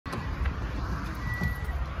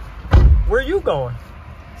Where you going?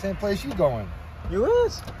 Same place you going. You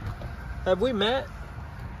is? Have we met?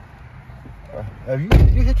 Have you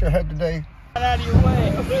hit your head today? Get out of your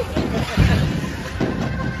way.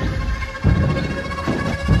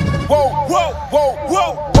 Whoa, whoa, whoa,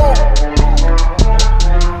 whoa, whoa.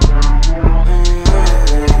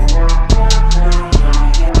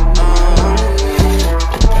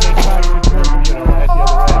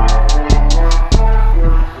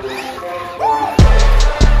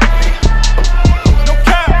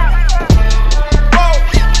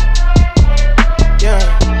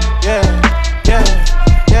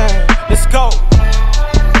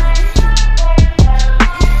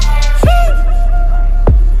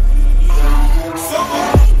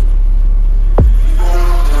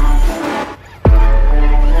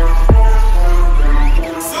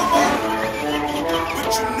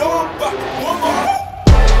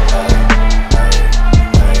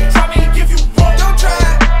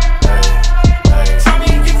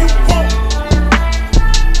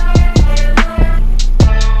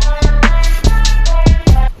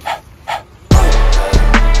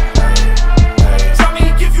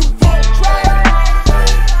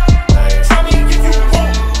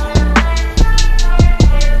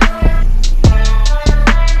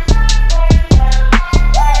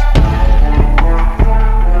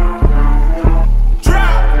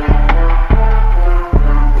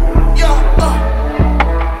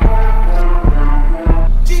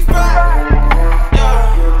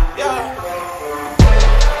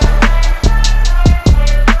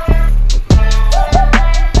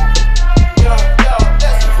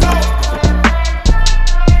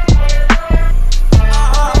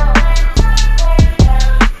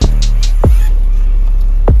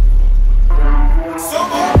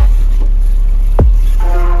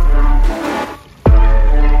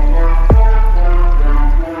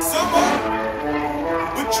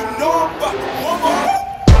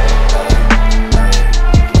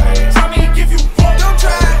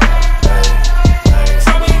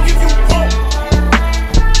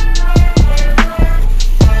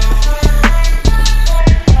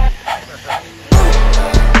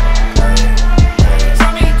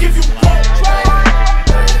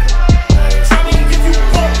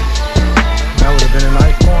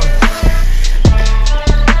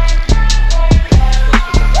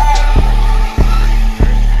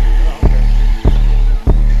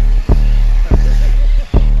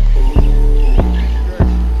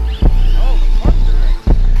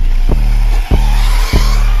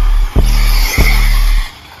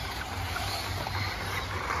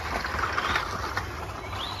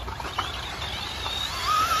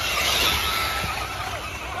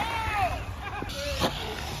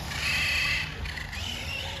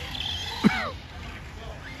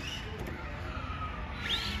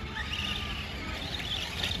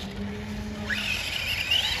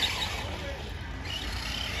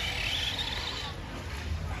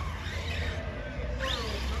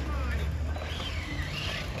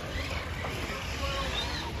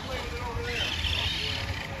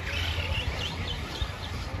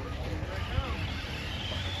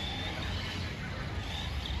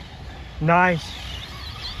 Nice.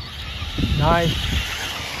 Nice.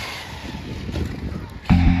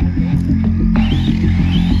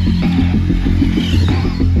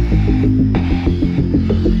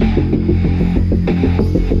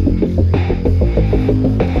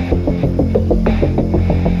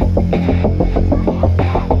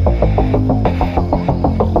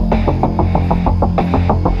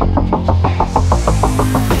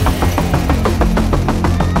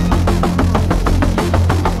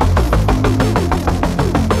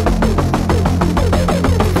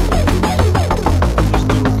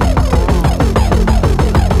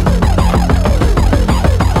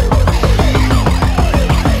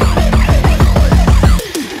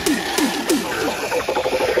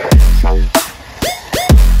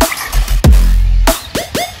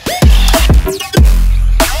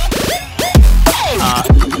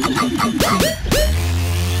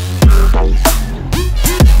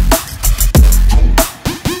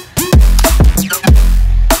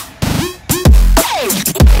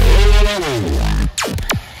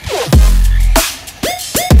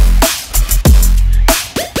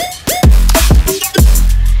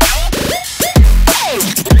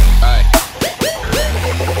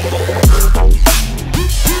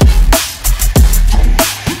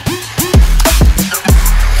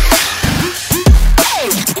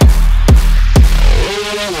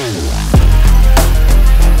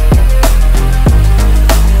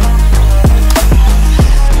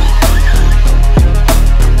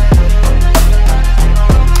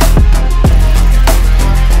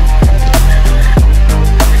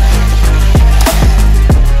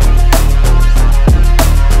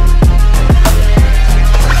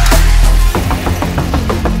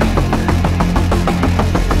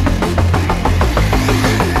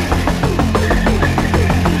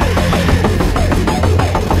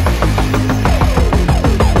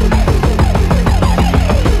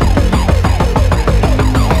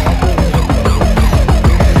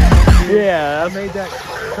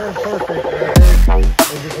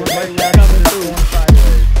 right left, coming through.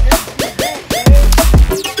 Sideways.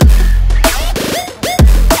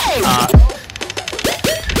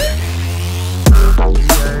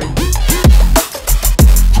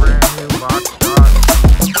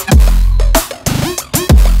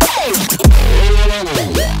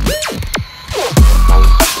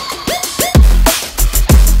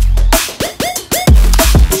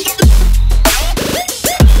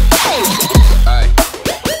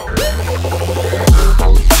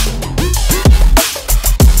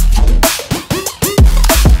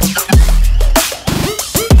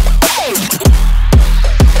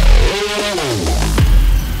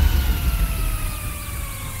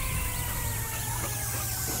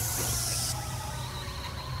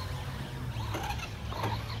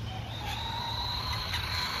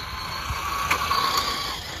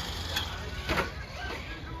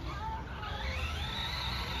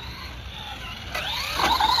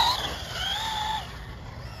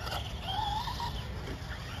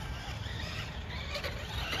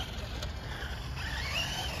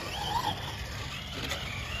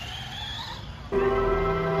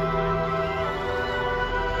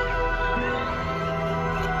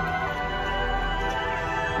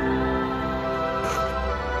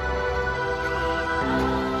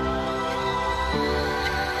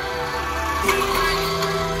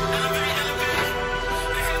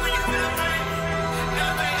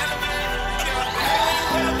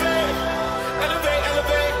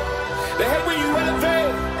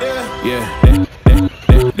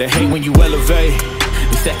 They hate when you elevate.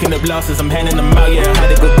 The second of losses, I'm handing them out, yeah, I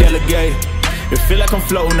had to go delegate. It feel like I'm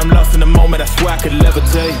floating, I'm lost in the moment, I swear I could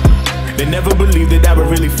levitate. They never believed that I would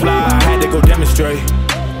really fly, I had to go demonstrate.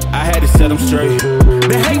 I had to set them straight.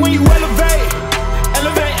 They hate when you elevate,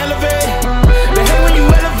 elevate, elevate. They hate when you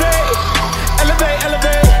elevate, elevate,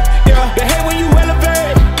 elevate. Yeah, they hate when you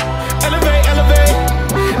elevate, elevate, elevate.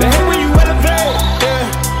 They hate when you elevate,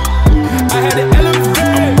 yeah. I had to elevate.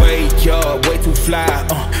 I'm way too fly,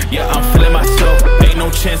 yeah, I'm feeling myself. Ain't no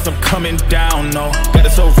chance I'm coming down, no. Got a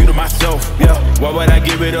soul view to myself, yeah. Why would I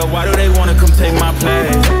give it up? Why do they wanna come take my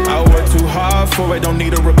place? I work too hard for it, don't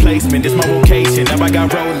need a replacement. This my vocation, now I got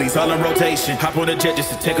rollies, all in rotation. Hop on a jet just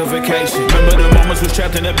to take a vacation. Remember the moments was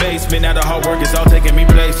trapped in the basement. Now the hard work is all taking me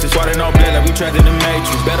places. Swatting all blood like we trapped in the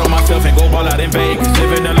matrix. Bet on myself and go ball out in Vegas.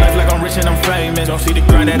 Living a life like I'm rich and I'm famous. Don't see the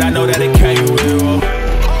grind that I know that it came with, oh.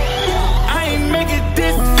 I ain't make it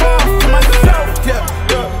this far for myself, yeah.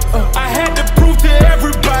 I had to prove to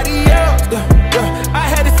everybody else, I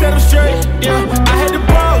had to set them straight, yeah. I had to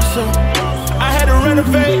ball, so I had to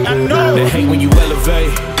renovate, I know. They hate when you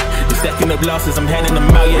elevate. The second of losses, I'm handing them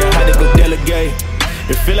out, yeah, I had to go delegate.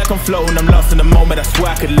 It feel like I'm floating, I'm lost in the moment, I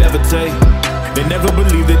swear I could levitate. They never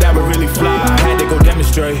believed that I would really fly, I had to go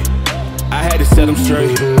demonstrate. I had to set them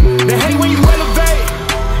straight. They hate when you elevate,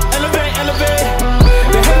 elevate, elevate.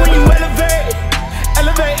 They hate when you elevate,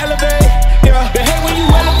 elevate, elevate. Yeah, they hate when you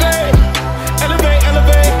elevate, elevate,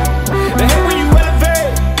 elevate. They hate when you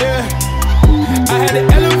elevate, yeah. I had to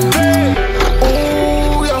elevate.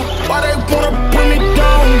 Oh, yeah, why they wanna bring me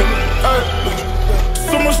down?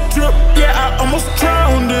 So much drip, yeah, I almost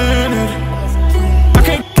drowned in it. I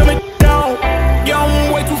can't come it down, yeah,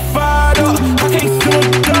 I'm way too fired up. I can't slow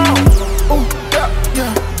it down. Oh, yeah,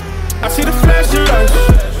 yeah. I see the flashing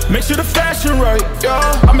lights, make sure the fashion right,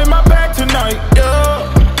 yeah. I'm in my bag tonight, yeah.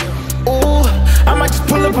 Ooh, I might just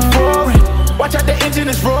pull up a foreign. Watch out, the engine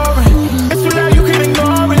is roaring. It's too loud, you can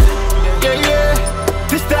ignore it. Yeah, yeah.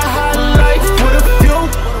 This the high life for the few.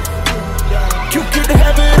 You get to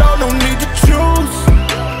have it all, no need to choose.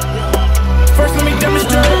 First, let me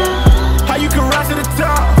demonstrate how you can rise to the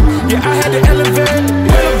top. Yeah, I had to elevate,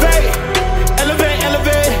 elevate, elevate,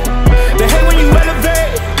 elevate. They hate when you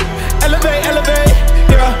elevate, elevate, elevate.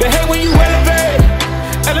 Yeah, they hate when you elevate,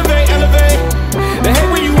 elevate, elevate. They hate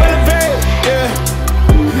when you elevate, yeah.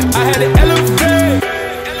 I had to elevate.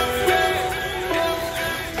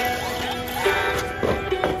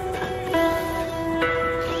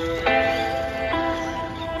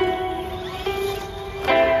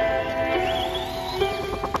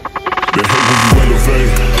 They hate when you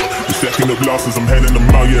elevate. The second of losses, I'm handing them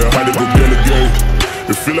out, yeah, I had to go delegate.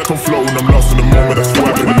 It feel like I'm floating, I'm lost in the moment, I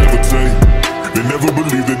swear I could levitate. They never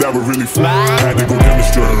believed that I would really fly, I had to go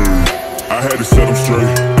demonstrate. I had to set them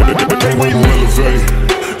straight. They hate when you elevate.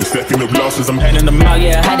 The second of losses, I'm handing them out,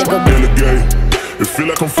 yeah, I had to go delegate. It feel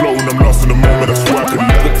like I'm floating, I'm lost in the moment, I swear I could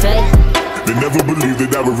levitate. They never believed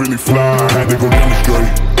that I would really fly, I had to go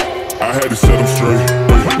demonstrate. I had to set them straight.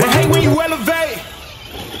 They hate when you elevate.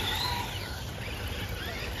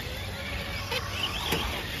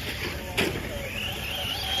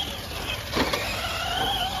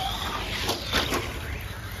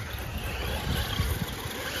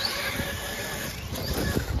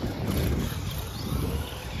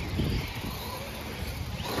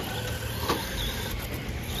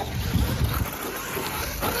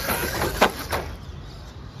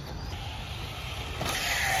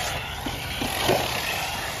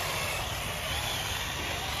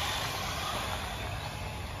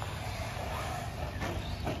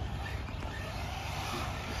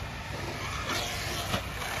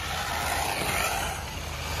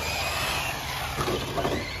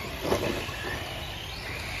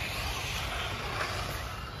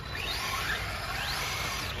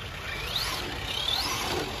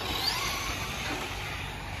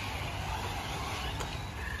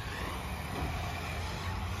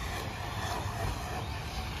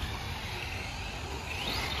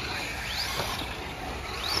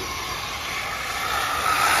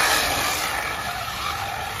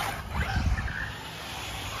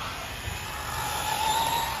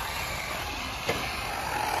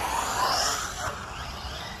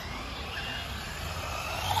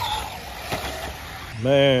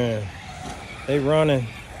 Man, they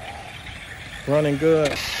running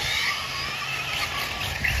good.